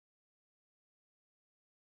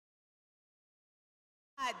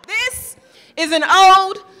This is an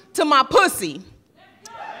ode to my pussy.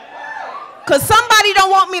 Cause somebody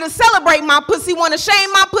don't want me to celebrate my pussy, wanna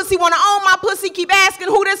shame my pussy, wanna own my pussy, keep asking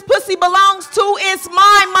who this pussy belongs to. It's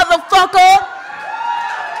mine, motherfucker.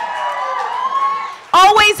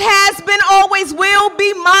 Always has been, always will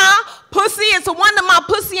be my pussy. It's a wonder my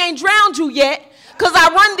pussy ain't drowned you yet. Cause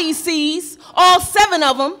I run these seas, all 7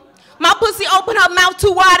 of them. My pussy open her mouth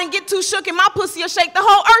too wide and get too shook, and my pussy will shake the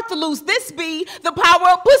whole earth to loose. This be the power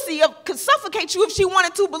of pussy. Could suffocate you if she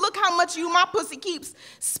wanted to, but look how much you my pussy keeps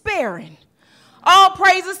sparing. All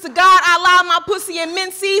praises to God, I allow my pussy in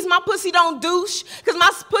menses. My pussy don't douche, because my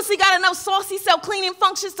pussy got enough saucy self-cleaning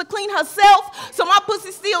functions to clean herself, so my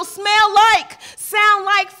pussy still smell like, sound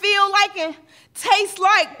like, feel like, and taste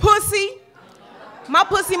like pussy. My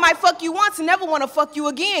pussy might fuck you once and never want to fuck you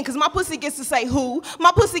again, because my pussy gets to say who,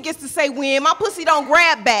 my pussy gets to say when, my pussy don't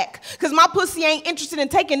grab back, because my pussy ain't interested in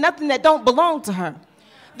taking nothing that don't belong to her.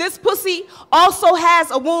 This pussy also has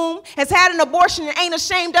a womb, has had an abortion, and ain't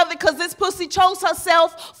ashamed of it, because this pussy chose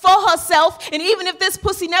herself for herself. And even if this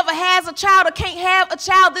pussy never has a child or can't have a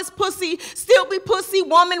child, this pussy still be pussy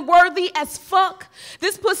woman worthy as fuck.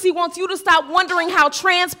 This pussy wants you to stop wondering how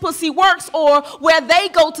trans pussy works or where they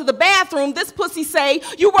go to the bathroom. This pussy say,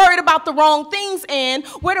 you worried about the wrong things, and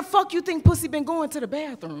where the fuck you think pussy been going to the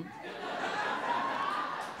bathroom?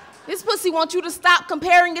 This pussy wants you to stop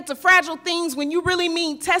comparing it to fragile things when you really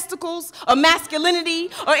mean testicles or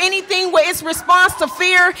masculinity or anything where its response to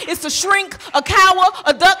fear is to shrink, or cower,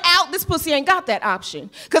 or duck out. This pussy ain't got that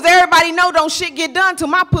option. Because everybody know don't shit get done till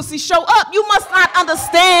my pussy show up. You must not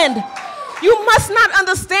understand. You must not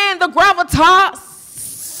understand the gravitas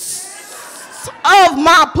of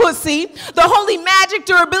my pussy. The holy magic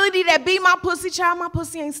durability that be my pussy. Child, my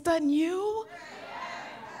pussy ain't studying you.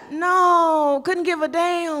 No, couldn't give a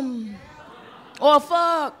damn or a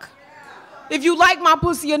fuck if you like my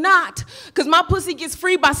pussy or not, because my pussy gets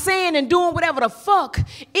free by saying and doing whatever the fuck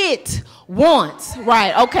it wants.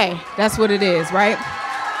 Right, okay, that's what it is, right?